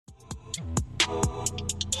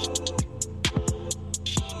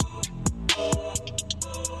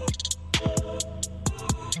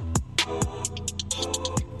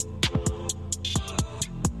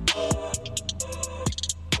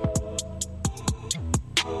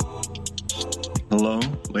Hello,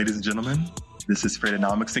 ladies and gentlemen. This is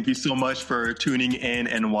Fredonomics. Thank you so much for tuning in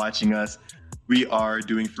and watching us. We are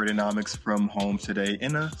doing Fredonomics from home today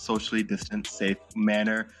in a socially distant, safe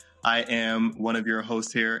manner. I am one of your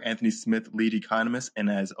hosts here, Anthony Smith, lead economist, and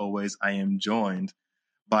as always, I am joined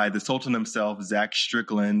by the Sultan himself, Zach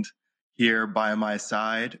Strickland, here by my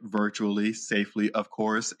side, virtually, safely, of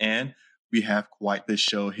course, and we have quite the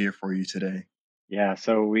show here for you today. Yeah,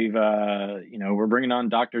 so we're bringing on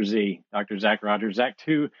Dr. Z, Dr. Zach Rogers, Zach,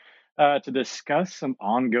 to discuss some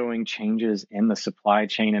ongoing changes in the supply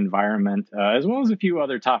chain environment, as well as a few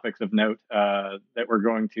other topics of note that we're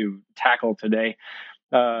going to tackle today.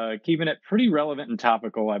 Keeping it pretty relevant and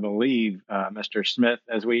topical, I believe, Mr. Smith,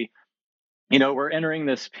 as we're entering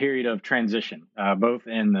this period of transition, both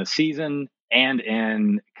in the season and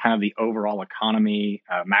in kind of the overall economy,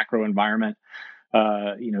 macro environment.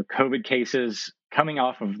 COVID cases coming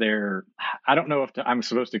off of I don't know if I'm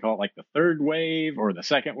supposed to call it like the third wave or the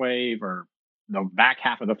second wave or the back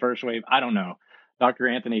half of the first wave. I don't know. Dr.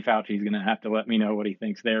 Anthony Fauci is going to have to let me know what he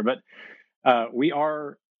thinks there. But we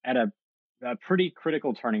are at a pretty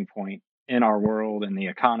critical turning point in our world and the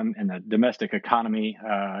economy and the domestic economy.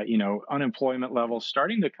 Unemployment levels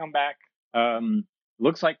starting to come back.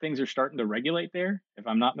 Looks like things are starting to regulate there, if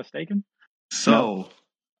I'm not mistaken. So,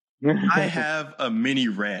 I have a mini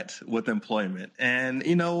rant with employment. And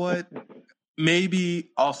you know what?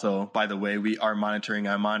 Maybe also, by the way, I'm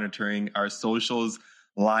monitoring our socials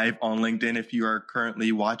live on LinkedIn if you are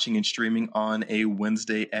currently watching and streaming on a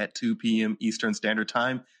Wednesday at 2 p.m. Eastern Standard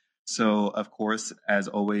Time. So, of course, as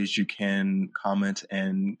always, you can comment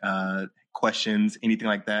and questions, anything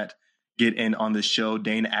like that. Get in on the show.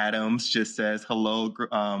 Dane Adams just says, hello,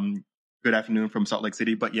 good afternoon from Salt Lake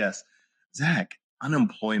City. But yes, Zach,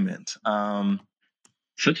 unemployment.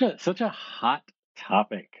 Such a hot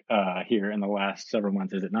topic here in the last several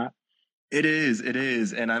months, is it not? It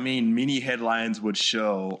is. And I mean, many headlines would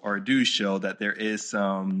show or do show that there is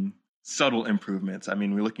some subtle improvements. I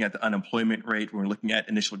mean, we're looking at the unemployment rate, we're looking at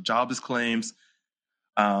initial jobless claims,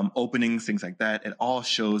 openings, things like that. It all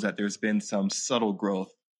shows that there's been some subtle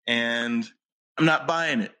growth. And I'm not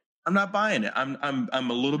buying it. I'm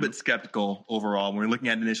a little bit skeptical overall. When we're looking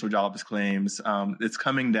at initial jobless claims, it's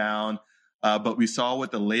coming down. But we saw with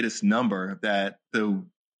the latest number that the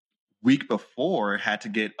week before had to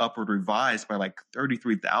get upward revised by like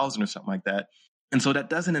 33,000 or something like that. And so that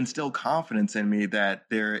doesn't instill confidence in me that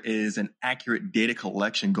there is an accurate data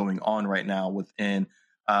collection going on right now within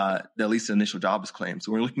at least the initial jobless claims.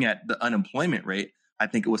 So we're looking at the unemployment rate. I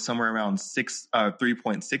think it was somewhere around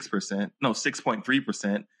 3.6%, no,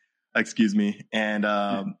 6.3%, excuse me. And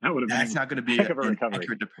that's not going to be an accurate that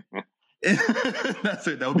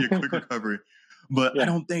would be a quick recovery. But yeah. I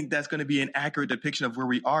don't think that's going to be an accurate depiction of where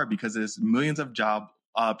we are because there's millions of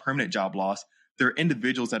permanent job loss. There are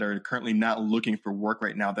individuals that are currently not looking for work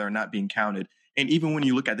right now that are not being counted. And even when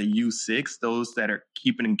you look at the U6, those that are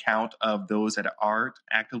keeping count of those that aren't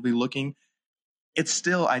actively looking, it's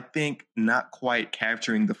still, I think, not quite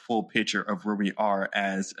capturing the full picture of where we are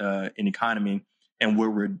as an economy and where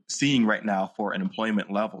we're seeing right now for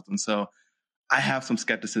unemployment levels. And so I have some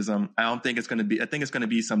skepticism. I think it's going to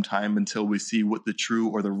be some time until we see what the true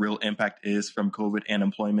or the real impact is from COVID and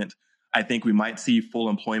employment. I think we might see full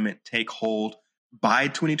employment take hold by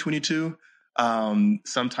 2022,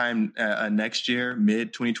 sometime next year,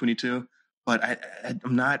 mid 2022. But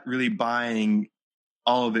I'm not really buying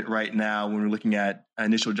all of it right now when we're looking at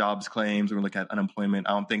initial jobs claims, when we're looking at unemployment.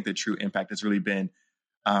 I don't think the true impact has really been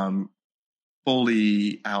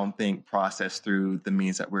fully, I don't think, processed through the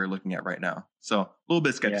means that we're looking at right now. So a little bit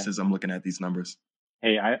of skepticism looking at these numbers.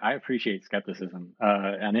 Hey, I appreciate skepticism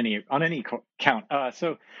on any count.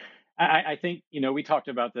 So I think, we talked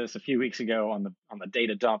about this a few weeks ago on the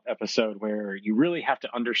data dump episode, where you really have to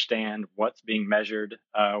understand what's being measured,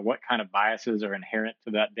 what kind of biases are inherent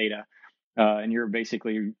to that data. And you're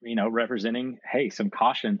basically, representing, hey, some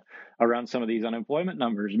caution around some of these unemployment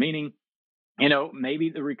numbers, meaning, maybe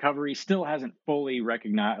the recovery still hasn't fully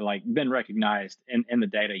been recognized in the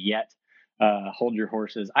data yet. Hold your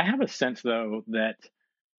horses. I have a sense, though, that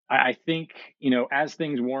I think, as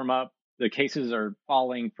things warm up, the cases are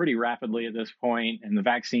falling pretty rapidly at this point, and the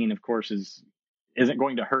vaccine, of course, isn't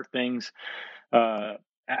going to hurt things. I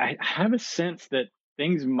have a sense that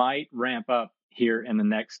things might ramp up here in the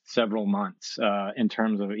next several months in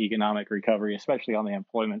terms of economic recovery, especially on the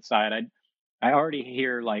employment side. I already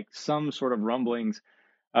hear like some sort of rumblings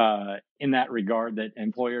in that regard that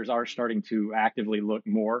employers are starting to actively look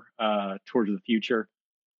more towards the future,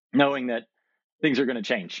 knowing that things are going to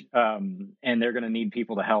change and they're going to need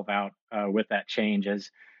people to help out with that change as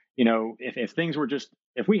if things were just,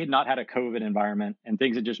 if we had not had a COVID environment and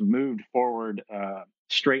things had just moved forward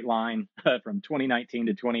straight line from 2019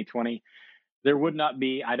 to 2020, there would not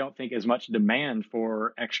be, I don't think, as much demand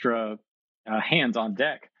for extra hands on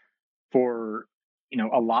deck for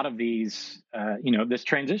a lot of these this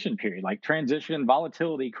transition period. Like, transition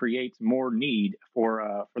volatility creates more need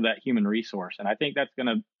for that human resource, and I think that's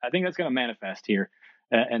gonna manifest here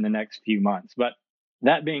in the next few months. But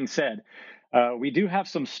that being said, we do have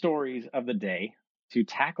some stories of the day to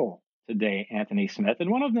tackle today, Anthony Smith, and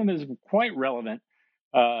one of them is quite relevant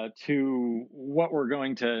to what we're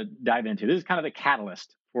going to dive into. This is kind of the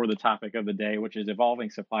catalyst for the topic of the day, which is evolving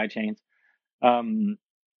supply chains. And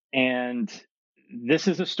this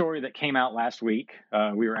is a story that came out last week.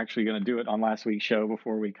 We were actually going to do it on last week's show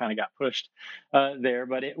before we kind of got pushed there,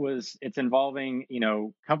 but it's involving,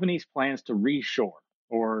 companies' plans to reshore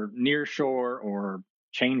or nearshore or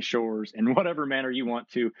change shores in whatever manner you want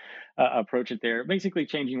to approach it there, basically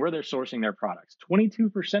changing where they're sourcing their products.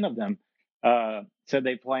 22% of them said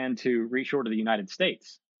they plan to reshore to the United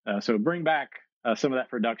States. So bring back some of that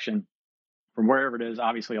production from wherever it is.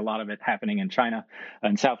 Obviously, a lot of it happening in China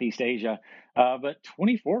and Southeast Asia. But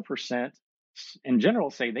 24% in general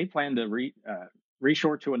say they plan to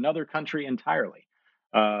reshore to another country entirely.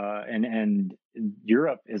 And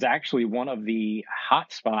Europe is actually one of the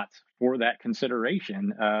hot spots for that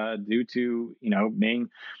consideration due to, being,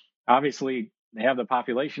 obviously, they have the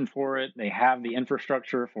population for it. They have the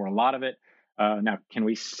infrastructure for a lot of it. Now, can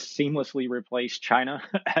we seamlessly replace China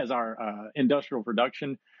as our industrial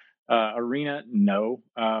production arena? No,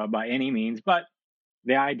 by any means. But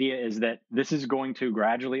the idea is that this is going to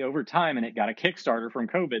gradually, over time, and it got a Kickstarter from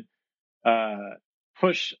COVID,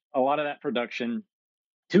 push a lot of that production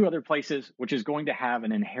to other places, which is going to have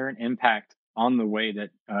an inherent impact on the way that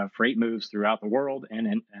freight moves throughout the world,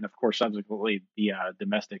 and of course, subsequently, the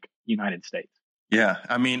domestic United States. Yeah,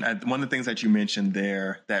 I mean, one of the things that you mentioned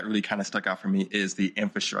there that really kind of stuck out for me is the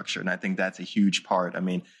infrastructure. And I think that's a huge part. I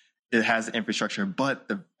mean, it has infrastructure, but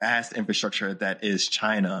the vast infrastructure that is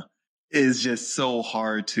China is just so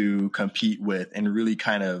hard to compete with and really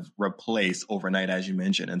kind of replace overnight, as you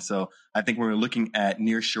mentioned. And so I think when we're looking at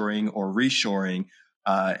nearshoring or reshoring,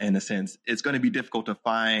 in a sense, it's going to be difficult to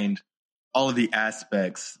find all of the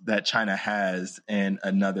aspects that China has in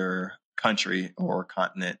another country or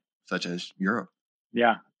continent, such as Europe.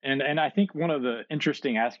 Yeah. And I think one of the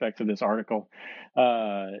interesting aspects of this article,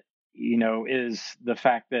 is the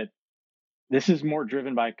fact that this is more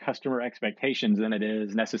driven by customer expectations than it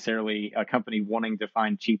is necessarily a company wanting to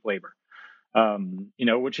find cheap labor,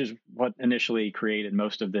 which is what initially created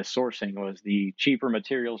most of this sourcing, was the cheaper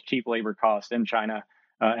materials, cheap labor costs in China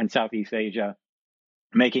and Southeast Asia,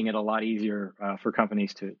 making it a lot easier for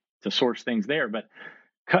companies to source things there. But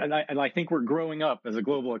I think we're growing up as a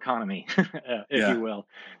global economy, if you will,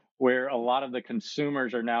 where a lot of the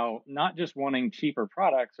consumers are now not just wanting cheaper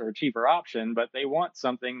products or a cheaper option, but they want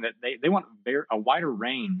something that they want a wider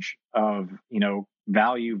range of,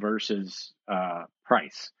 value versus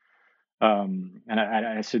price. And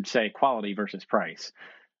I should say quality versus price.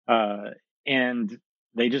 And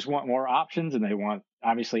they just want more options, and they want,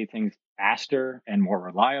 obviously, things faster and more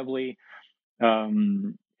reliably.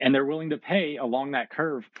 And they're willing to pay along that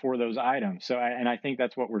curve for those items. So, I think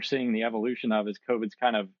that's what we're seeing the evolution of, is COVID's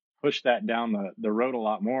kind of pushed that down the road a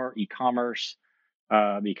lot more. E-commerce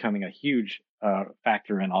becoming a huge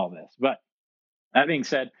factor in all this. But that being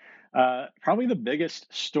said, probably the biggest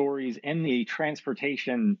stories in the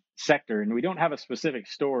transportation sector, and we don't have a specific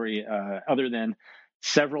story other than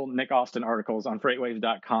several Nick Austin articles on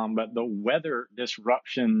freightwaves.com, but the weather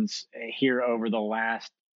disruptions here over the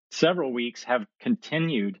last several weeks have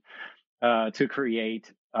continued to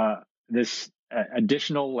create this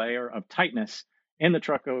additional layer of tightness in the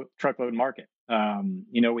truckload market.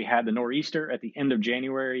 We had the nor'easter at the end of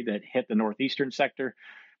January that hit the northeastern sector.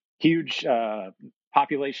 Huge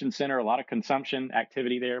population center, a lot of consumption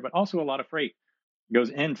activity there, but also a lot of freight goes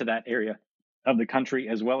into that area of the country,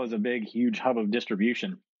 as well as a big, huge hub of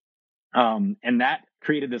distribution. And that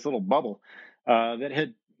created this little bubble that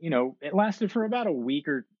had, it lasted for about a week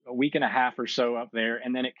and a half or so up there,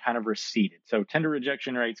 and then it kind of receded. So tender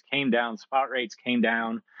rejection rates came down, spot rates came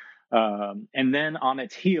down. And then on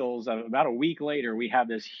its heels, about a week later, we have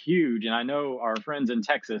this huge, and I know our friends in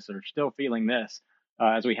Texas are still feeling this,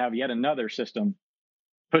 as we have yet another system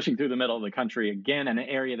pushing through the middle of the country, again, in an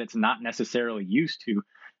area that's not necessarily used to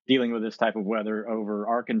dealing with this type of weather, over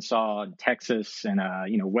Arkansas and Texas and,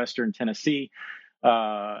 Western Tennessee.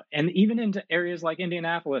 And even into areas like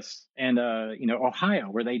Indianapolis and, Ohio,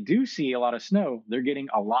 where they do see a lot of snow, they're getting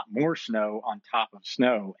a lot more snow on top of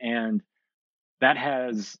snow. And that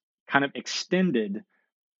has kind of extended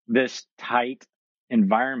this tight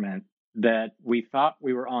environment that we thought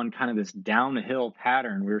we were on kind of this downhill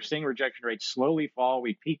pattern. We were seeing rejection rates slowly fall.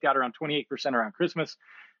 We peaked out around 28% around Christmas.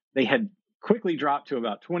 They had quickly dropped to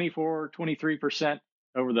about 24, 23%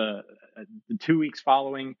 over the 2 weeks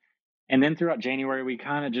following. And then throughout January, we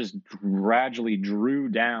kind of just gradually drew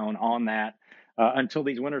down on that until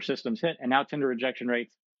these winter systems hit. And now tender rejection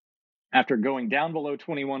rates, after going down below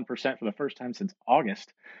 21% for the first time since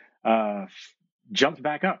August, jumped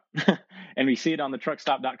back up. And we see it on the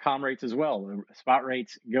truckstop.com rates as well. The spot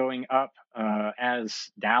rates going up as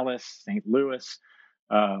Dallas, St. Louis,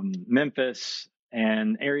 Memphis,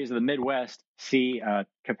 and areas of the Midwest see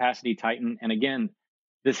capacity tighten. And again,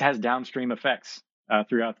 this has downstream effects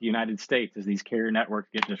throughout the United States as these carrier networks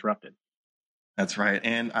get disrupted. That's right.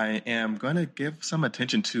 And I am going to give some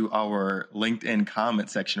attention to our LinkedIn comment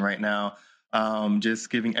section right now. Just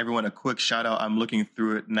giving everyone a quick shout out. I'm looking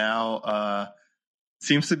through it now.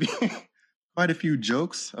 Seems to be quite a few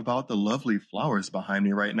jokes about the lovely flowers behind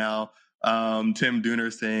me right now. Tim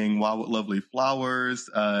Dooner saying, wow, what lovely flowers.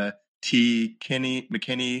 T.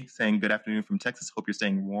 McKinney saying, good afternoon from Texas. Hope you're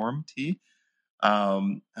staying warm, T.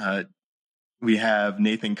 We have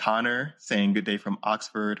Nathan Connor saying, good day from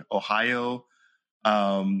Oxford, Ohio.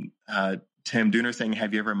 Tim Dooner saying,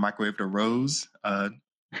 have you ever microwaved a rose? I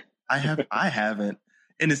haven't.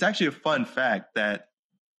 And it's actually a fun fact that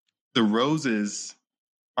the roses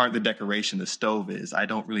aren't the decoration, the stove is. I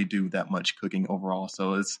don't really do that much cooking overall,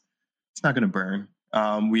 so it's not going to burn.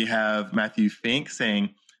 We have Matthew Fink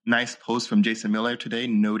saying, nice post from Jason Miller today,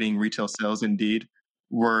 noting retail sales indeed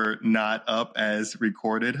were not up as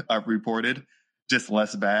reported, just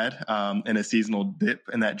less bad, and a seasonal dip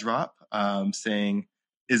in that drop, saying,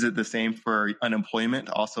 is it the same for unemployment?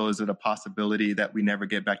 Also, is it a possibility that we never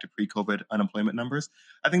get back to pre-COVID unemployment numbers?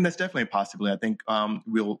 I think that's definitely a possibility. I think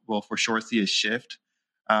we'll for sure see a shift.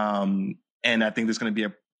 And I think there's going to be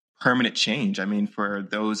a permanent change. I mean, for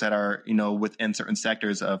those that are, within certain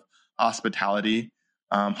sectors of hospitality,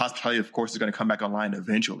 of course, is going to come back online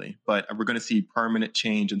eventually, but we're going to see permanent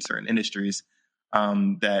change in certain industries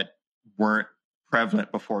that weren't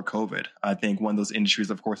prevalent before COVID. I think one of those industries,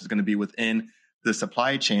 of course, is going to be within the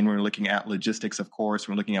supply chain. We're looking at logistics, of course.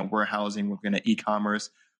 We're looking at warehousing. We're looking at e-commerce.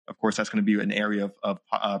 Of course, that's going to be an area of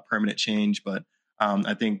permanent change. But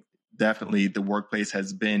I think definitely the workplace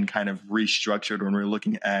has been kind of restructured when we're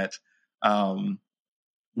looking at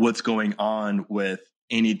what's going on with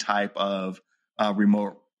any type of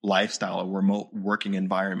remote lifestyle or remote working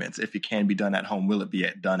environments. If it can be done at home, will it be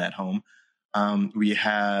done at home? We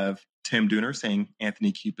have Tim Dooner saying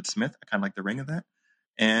Anthony Cupid Smith. I kind of like the ring of that.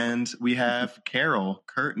 And we have Carol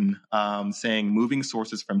Curtin saying moving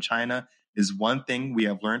sources from China is one thing we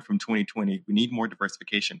have learned from 2020. We need more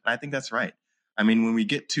diversification. And I think that's right. I mean, when we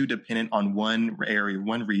get too dependent on one area,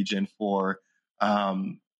 one region for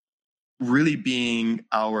really being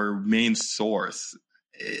our main source,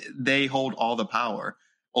 they hold all the power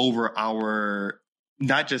over our,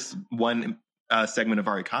 not just one segment of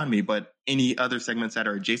our economy, but any other segments that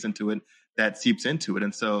are adjacent to it that seeps into it.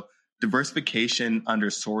 And so diversification under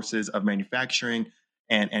sources of manufacturing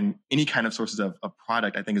and any kind of sources of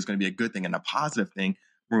product, I think is going to be a good thing and a positive thing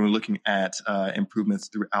when we're looking at improvements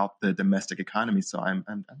throughout the domestic economy. So I'm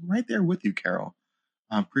right there with you, Carol.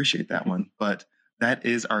 I appreciate that one. But that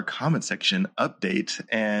is our comment section update.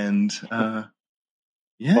 And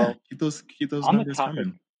keep those numbers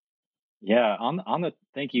coming. Yeah, on the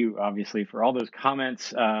thank you obviously for all those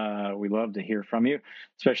comments. We love to hear from you,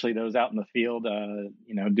 especially those out in the field,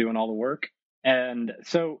 doing all the work. And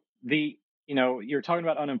so you're talking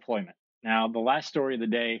about unemployment. Now, the last story of the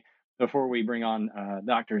day before we bring on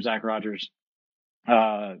Dr. Zach Rogers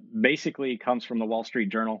basically comes from the Wall Street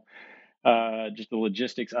Journal, just the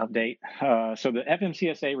logistics update. So the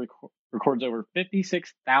FMCSA records over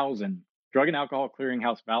 56,000 drug and alcohol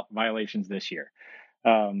clearinghouse violations this year.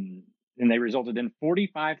 And they resulted in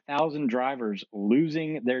 45,000 drivers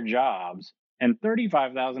losing their jobs, and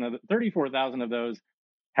 34,000 of those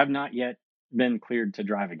have not yet been cleared to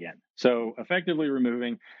drive again. So effectively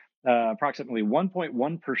removing approximately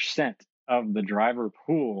 1.1% of the driver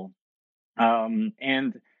pool. And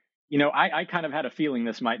I kind of had a feeling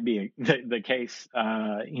this might be the case,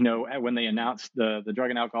 when they announced the Drug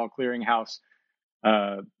and Alcohol Clearinghouse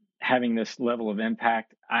having this level of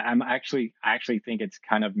impact. I actually think it's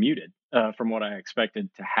kind of muted from what I expected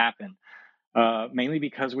to happen, mainly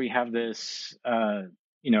because we have this,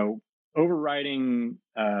 overriding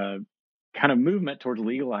kind of movement towards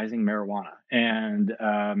legalizing marijuana. And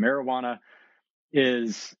marijuana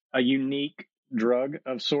is a unique drug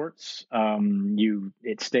of sorts.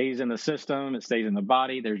 It stays in the system, it stays in the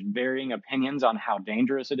body. There's varying opinions on how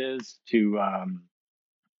dangerous it is to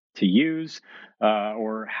use,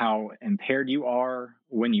 or how impaired you are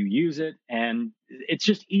when you use it. And it's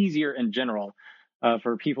just easier in general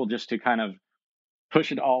for people just to kind of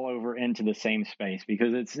push it all over into the same space,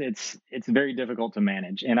 because it's very difficult to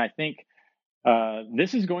manage. And I think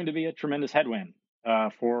this is going to be a tremendous headwind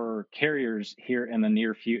for carriers here in the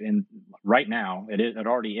near future. And right now, it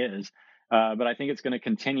already is. But I think it's going to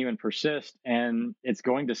continue and persist, and it's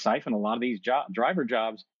going to siphon a lot of these driver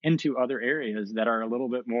jobs into other areas that are a little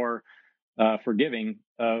bit more forgiving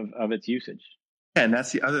of its usage. Yeah, and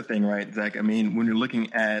that's the other thing, right, Zach? I mean, when you're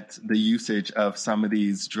looking at the usage of some of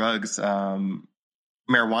these drugs,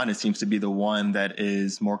 marijuana seems to be the one that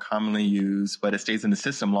is more commonly used, but it stays in the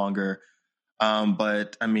system longer.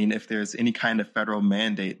 But I mean, if there's any kind of federal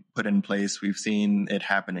mandate put in place, we've seen it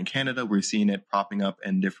happen in Canada. We're seeing it popping up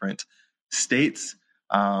in different states.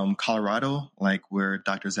 Colorado, like where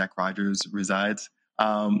Dr. Zach Rogers resides.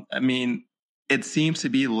 I mean, it seems to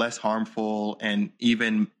be less harmful and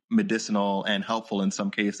even medicinal and helpful in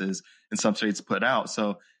some cases in some states put out.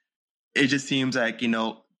 So it just seems like,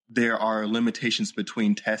 there are limitations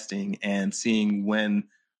between testing and seeing when,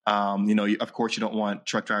 of course, you don't want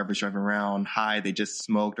truck drivers driving around high. They just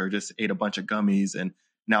smoked or just ate a bunch of gummies and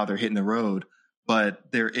now they're hitting the road.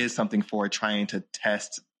 But there is something for trying to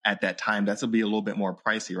test at that time. That's will be a little bit more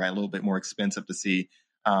pricey, right? A little bit more expensive to see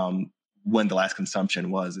when the last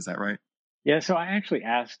consumption was. Is that right? Yeah. So I actually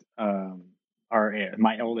asked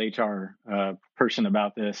my old HR person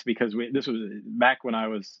about this, because this was back when I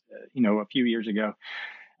was, a few years ago,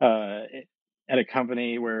 at a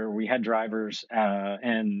company where we had drivers,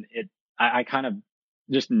 and I kind of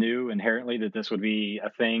just knew inherently that this would be a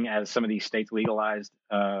thing as some of these states legalized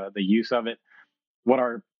the use of it. What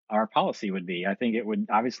our policy would be. I think it would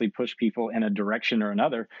obviously push people in a direction or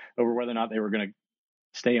another over whether or not they were going to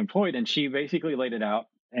stay employed. And she basically laid it out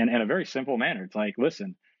in a very simple manner. It's like,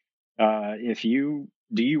 listen, do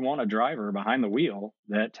you want a driver behind the wheel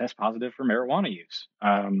that tests positive for marijuana use?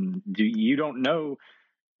 You don't know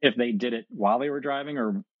if they did it while they were driving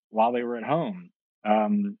or while they were at home.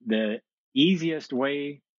 The easiest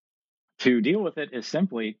way to deal with it is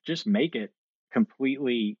simply just make it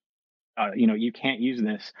completely, you can't use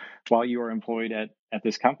this while you are employed at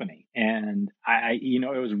this company. And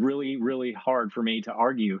it was really, really hard for me to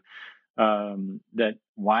argue that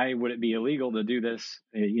why would it be illegal to do this,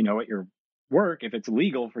 at your work if it's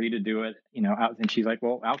legal for you to do it, out. And she's like,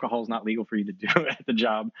 well, alcohol is not legal for you to do it at the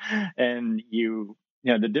job. And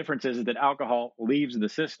the difference is that alcohol leaves the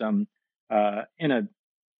system in a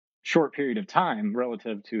short period of time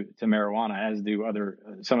relative to marijuana, as do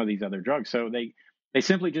some of these other drugs. So they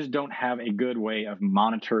simply just don't have a good way of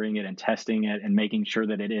monitoring it and testing it and making sure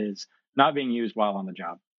that it is not being used while on the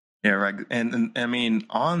job. Yeah, right. And I mean,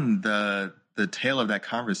 on the tail of that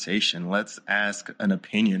conversation, let's ask an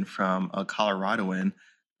opinion from a Coloradoan,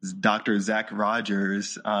 Dr. Zach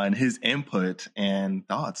Rogers, on his input and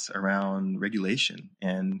thoughts around regulation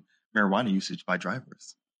and marijuana usage by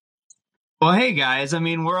drivers. Well, hey guys, I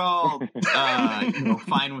mean, we're all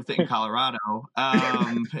fine with it in Colorado.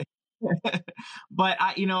 But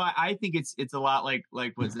I think it's a lot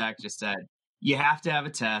like what Zach just said. You have to have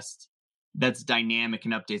a test that's dynamic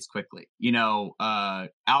and updates quickly.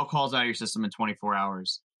 Alcohol's out of your system in 24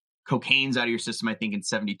 hours. Cocaine's out of your system, I think, in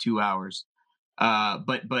 72 hours.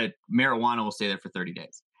 But marijuana will stay there for 30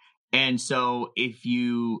 days. And so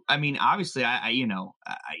obviously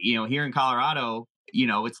here in Colorado,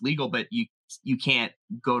 it's legal, but you can't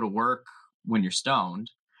go to work when you're stoned.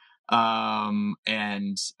 Now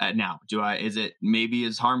is it maybe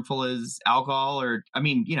as harmful as alcohol? Or,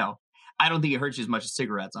 I don't think it hurts you as much as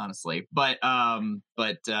cigarettes, honestly, but you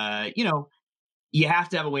have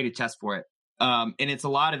to have a way to test for it. And a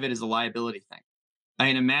lot of it is a liability thing. I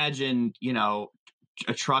mean, imagine,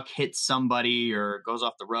 a truck hits somebody or goes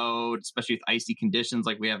off the road, especially with icy conditions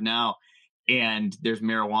like we have now, and there's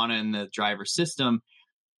marijuana in the driver's system.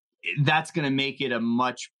 That's going to make it a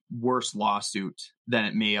much worse lawsuit than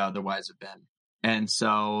it may otherwise have been. And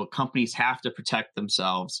so companies have to protect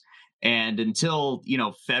themselves. And until,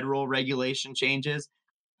 federal regulation changes,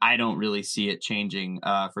 I don't really see it changing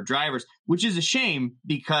for drivers, which is a shame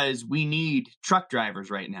because we need truck drivers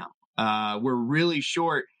right now. We're really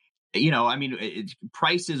short.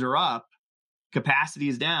 Prices are up, capacity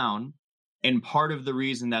is down. And part of the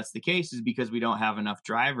reason that's the case is because we don't have enough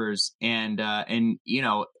drivers. And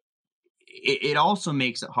it also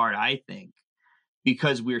makes it hard, I think,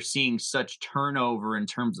 because we're seeing such turnover in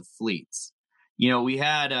terms of fleets. We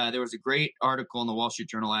had there was a great article in the Wall Street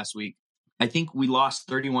Journal last week I think we lost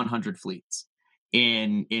 3,100 fleets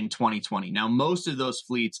in 2020. Now, most of those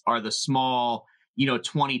fleets are the small,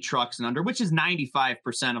 20 trucks and under, which is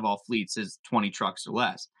 95% of all fleets is 20 trucks or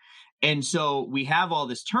less. And so we have all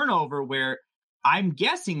this turnover where I'm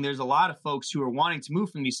guessing there's a lot of folks who are wanting to move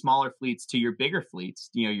from these smaller fleets to your bigger fleets,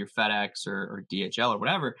 your FedEx or DHL or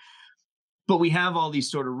whatever. But we have all these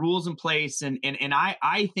sort of rules in place. And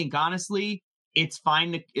I think, honestly, it's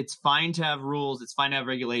fine to have rules. It's fine to have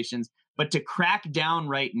regulations. But to crack down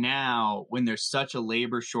right now when there's such a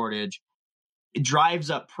labor shortage, it drives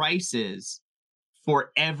up prices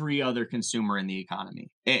for every other consumer in the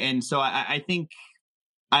economy. And so I think,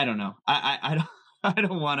 I don't know. I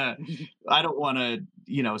don't want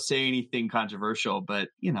to, say anything controversial, but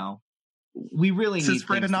we really need. This is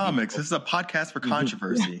Freightonomics. This is a podcast for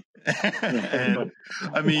controversy. And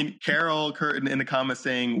I mean, Carol Curtin in the comments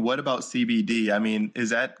saying, "What about CBD?" I mean,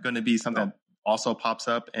 is that going to be something that also pops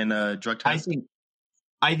up in a drug test?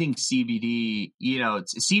 I think CBD,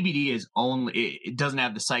 CBD is it doesn't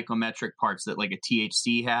have the psychometric parts that like a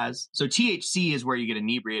THC has. So THC is where you get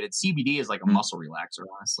inebriated. CBD is like a muscle relaxer,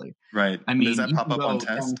 honestly. Right. I mean, does that pop up on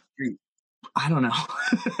test? I don't know.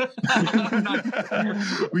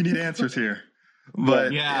 We need answers here.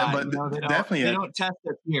 But definitely they don't test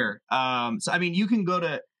it here. So I mean, you can go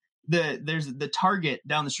to there's the Target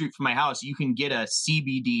down the street from my house. You can get a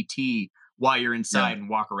CBD tea while you're inside and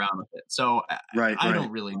walk around with it. So I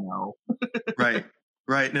don't really know. Right.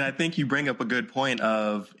 And I think you bring up a good point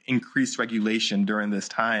of increased regulation during this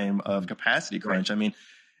time of capacity crunch. Right. I mean,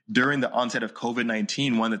 during the onset of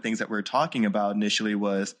COVID-19, one of the things that we were talking about initially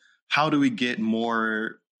was how do we get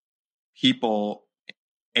more people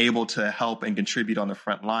able to help and contribute on the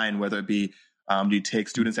front line, whether it be do you take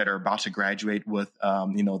students that are about to graduate with,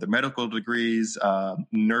 their medical degrees,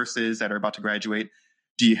 nurses that are about to graduate?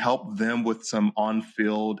 Do you help them with some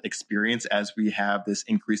on-field experience as we have this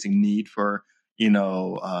increasing need for,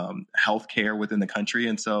 healthcare within the country?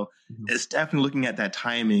 And so it's definitely looking at that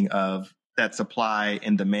timing of that supply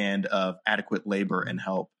and demand of adequate labor and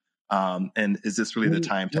help. And is this really the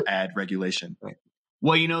time to add regulation?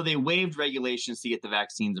 Well, they waived regulations to get the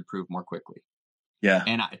vaccines approved more quickly. Yeah.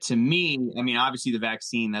 And to me, I mean, obviously the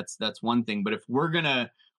vaccine, that's one thing. But if we're going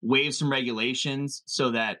to waive some regulations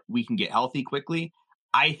so that we can get healthy quickly,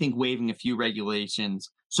 I think waiving a few regulations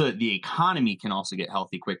so that the economy can also get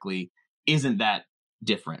healthy quickly isn't that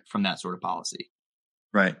different from that sort of policy.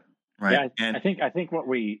 Right. Yeah, I think what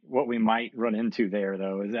we might run into there,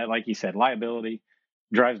 though, is that, like you said, liability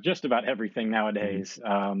drives just about everything nowadays,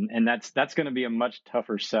 and that's going to be a much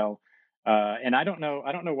tougher sell. And I don't know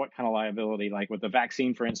what kind of liability, like with the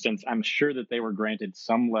vaccine, for instance. I'm sure that they were granted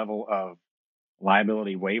some level of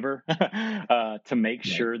liability waiver to make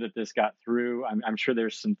sure that this got through. I'm sure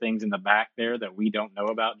there's some things in the back there that we don't know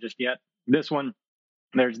about just yet. This one,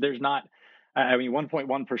 there's not. I mean,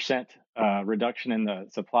 1.1% reduction in the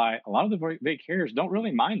supply. A lot of the big carriers don't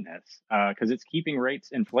really mind this because it's keeping rates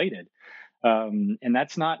inflated, and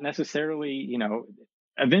that's not necessarily,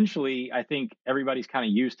 Eventually, I think everybody's kind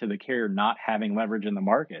of used to the carrier not having leverage in the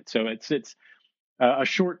market, so it's a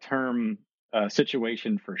short-term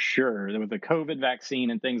situation for sure. With the COVID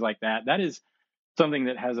vaccine and things like that, that is something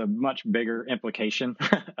that has a much bigger implication,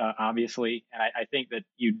 obviously. And I think that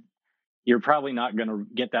you're probably not going to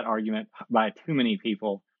get that argument by too many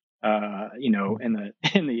people, in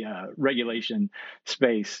the regulation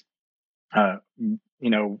space,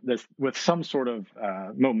 with some sort of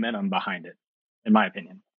momentum behind it, in my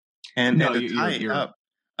opinion. And to tie up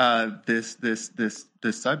this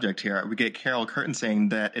subject here, we get Carol Curtin saying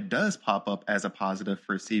that it does pop up as a positive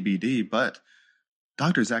for CBD, but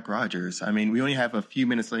Dr. Zach Rogers, I mean, we only have a few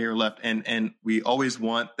minutes here left, and we always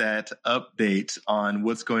want that update on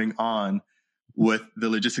what's going on with the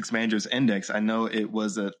Logistics Managers Index. I know it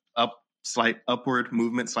was a slight upward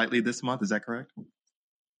movement slightly this month. Is that correct?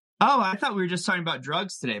 Oh, I thought we were just talking about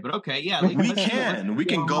drugs today, but okay, yeah. We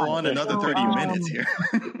can go on another 30 minutes here.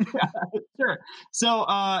 Yeah, sure. So,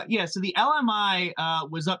 so the LMI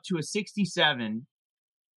was up to a 67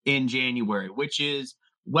 in January, which is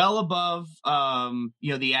well above,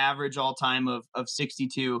 the average all time of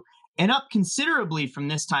 62, and up considerably from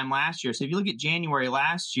this time last year. So if you look at January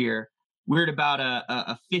last year, we're at about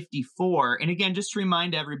a 54. And again, just to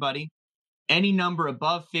remind everybody, any number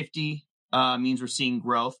above 50 means we're seeing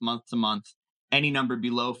growth month to month. Any number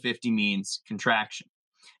below 50 means contraction.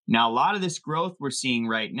 Now, a lot of this growth we're seeing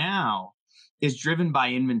right now is driven by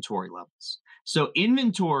inventory levels. So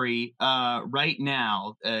inventory right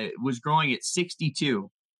now was growing at 62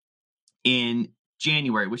 in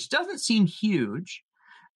January, which doesn't seem huge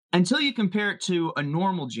until you compare it to a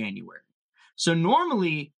normal January. So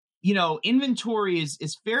normally inventory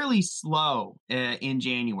is fairly slow in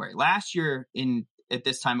January. Last year at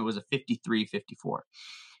this time, it was a 53, 54.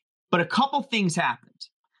 But a couple things happened.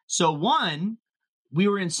 So one, we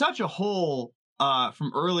were in such a hole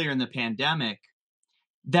from earlier in the pandemic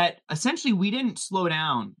that essentially we didn't slow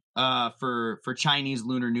down for Chinese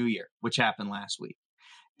Lunar New Year, which happened last week.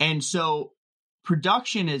 And so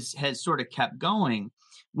production has sort of kept going,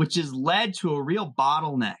 which has led to a real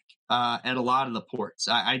bottleneck at a lot of the ports.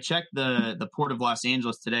 I checked the port of Los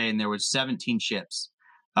Angeles today, and there was 17 ships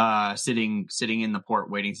sitting in the port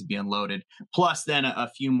waiting to be unloaded, plus then a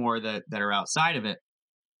few more that are outside of it.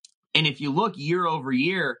 And if you look year over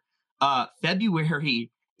year, February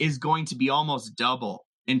is going to be almost double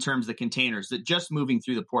in terms of containers that just moving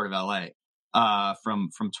through the port of LA from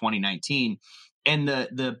 2019. And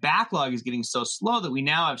the backlog is getting so slow that we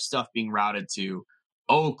now have stuff being routed to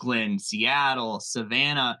Oakland, Seattle,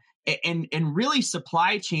 Savannah, and really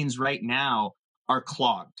supply chains right now are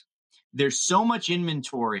clogged. There's so much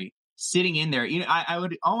inventory sitting in there. I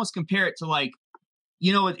would almost compare it to like,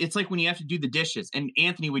 it's like when you have to do the dishes, and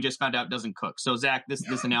Anthony, we just found out, doesn't cook. So Zach,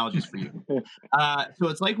 this analogy is for you. So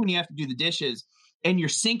it's like when you have to do the dishes and your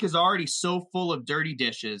sink is already so full of dirty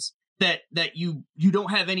dishes that you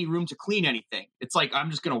don't have any room to clean anything. It's like, I'm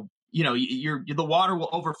just going to, the water will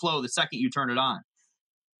overflow the second you turn it on.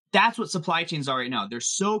 That's what supply chains are right now. They're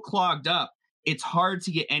so clogged up. It's hard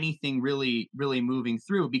to get anything really, really moving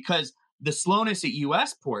through because the slowness at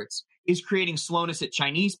U.S. ports is creating slowness at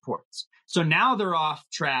Chinese ports. So now they're off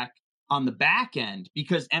track on the back end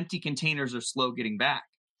because empty containers are slow getting back.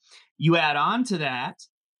 You add on to that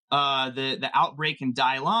the outbreak in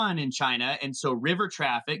Dalian in China, and so river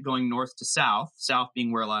traffic going north to south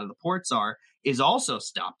being where a lot of the ports are, is also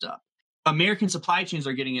stopped up. American supply chains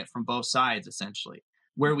are getting it from both sides, essentially,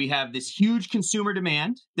 where we have this huge consumer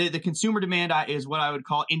demand. The consumer demand is what I would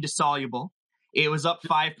call indissoluble. It was up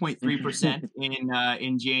 5.3%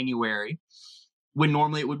 in January, when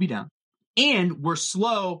normally it would be down. And we're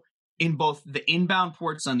slow in both the inbound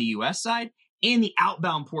ports on the U.S. side and the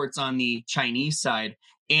outbound ports on the Chinese side.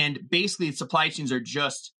 And basically, supply chains are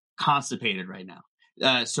just constipated right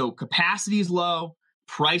now. So capacity is low,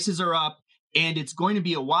 prices are up, and it's going to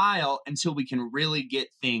be a while until we can really get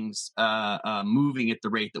things moving at the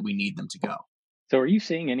rate that we need them to go. So are you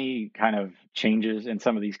seeing any kind of changes in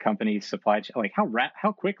some of these companies' supply chain? Like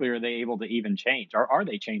how quickly are they able to even change? Or are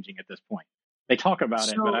they changing at this point? They talk about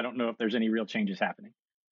it, but I don't know if there's any real changes happening.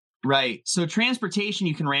 Right. So transportation,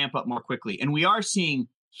 you can ramp up more quickly. And we are seeing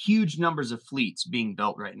huge numbers of fleets being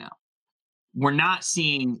built right now. We're not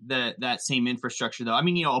seeing that same infrastructure, though. I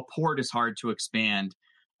mean, a port is hard to expand.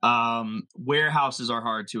 Warehouses are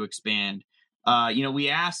hard to expand. We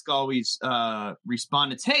ask always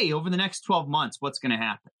respondents, hey, over the next 12 months, what's going to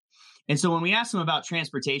happen? And so when we asked them about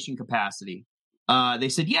transportation capacity, they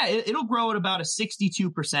said, yeah, it'll grow at about a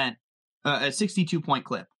 62%, a 62-point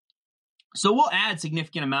clip. So we'll add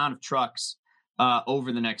significant amount of trucks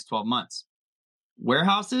over the next 12 months.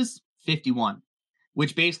 Warehouses, 51,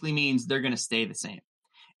 which basically means they're going to stay the same.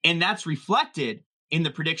 And that's reflected in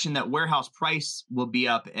the prediction that warehouse price will be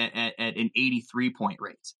up at an 83-point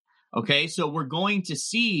rate. Okay, so we're going to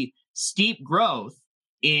see steep growth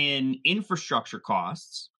in infrastructure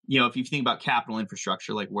costs, if you think about capital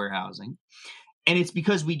infrastructure like warehousing. And it's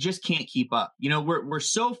because we just can't keep up. We're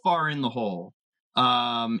so far in the hole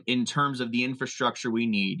in terms of the infrastructure we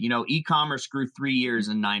need. E-commerce grew 3 years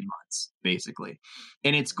and 9 months, basically.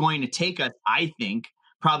 And it's going to take us, I think,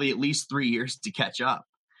 probably at least 3 years to catch up.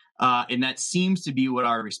 And that seems to be what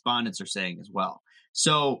our respondents are saying as well.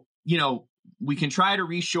 So, we can try to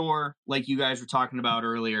reshore like you guys were talking about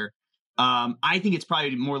earlier. I think it's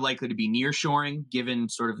probably more likely to be nearshoring given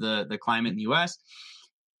sort of the climate in the U.S.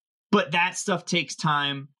 But that stuff takes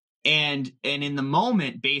time. And in the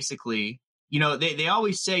moment, basically, they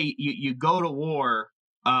always say you go to war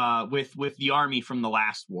with the army from the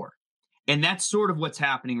last war. And that's sort of what's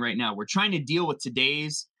happening right now. We're trying to deal with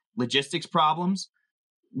today's logistics problems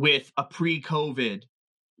with a pre-COVID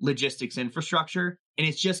logistics infrastructure. And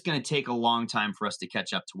it's just going to take a long time for us to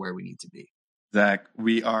catch up to where we need to be. Zach,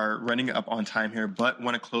 we are running up on time here, but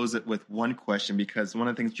want to close it with one question, because one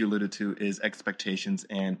of the things you alluded to is expectations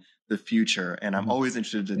and the future. And I'm always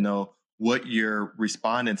interested to know what your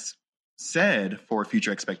respondents said for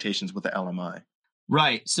future expectations with the LMI.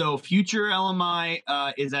 Right. So future LMI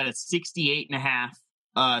is at a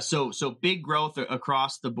 68.5. So big growth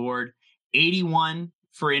across the board. 81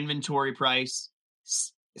 for inventory price,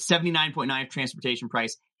 79.9 transportation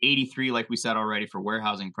price, 83, like we said already, for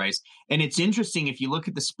warehousing price. And it's interesting if you look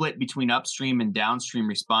at the split between upstream and downstream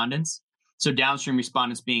respondents. So downstream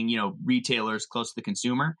respondents being, retailers close to the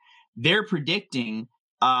consumer. they're predicting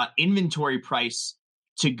inventory price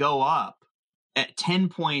to go up at 15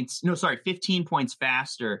 points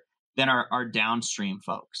faster than our downstream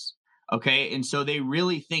folks. Okay. And so they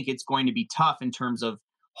really think it's going to be tough in terms of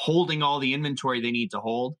holding all the inventory they need to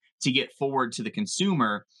hold to get forward to the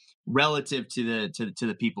consumer relative to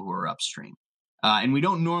the people who are upstream. And we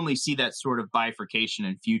don't normally see that sort of bifurcation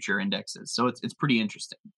in future indexes. So it's pretty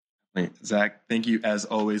interesting. Zach, thank you as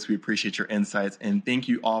always. We appreciate your insights, and thank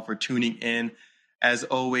you all for tuning in. As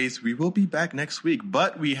always, we will be back next week,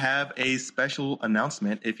 but we have a special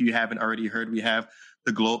announcement. If you haven't already heard, we have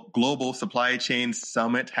the Global Supply Chain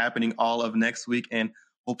Summit happening all of next week, and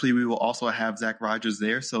hopefully we will also have Zach Rogers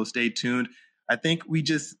there. So stay tuned. I think we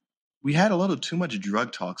had a little too much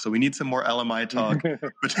drug talk, so we need some more LMI talk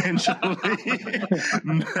potentially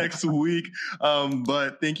next week.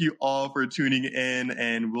 But thank you all for tuning in,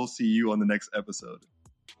 and we'll see you on the next episode.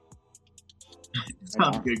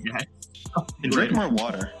 Sounds good, guys. And drink more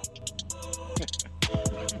water.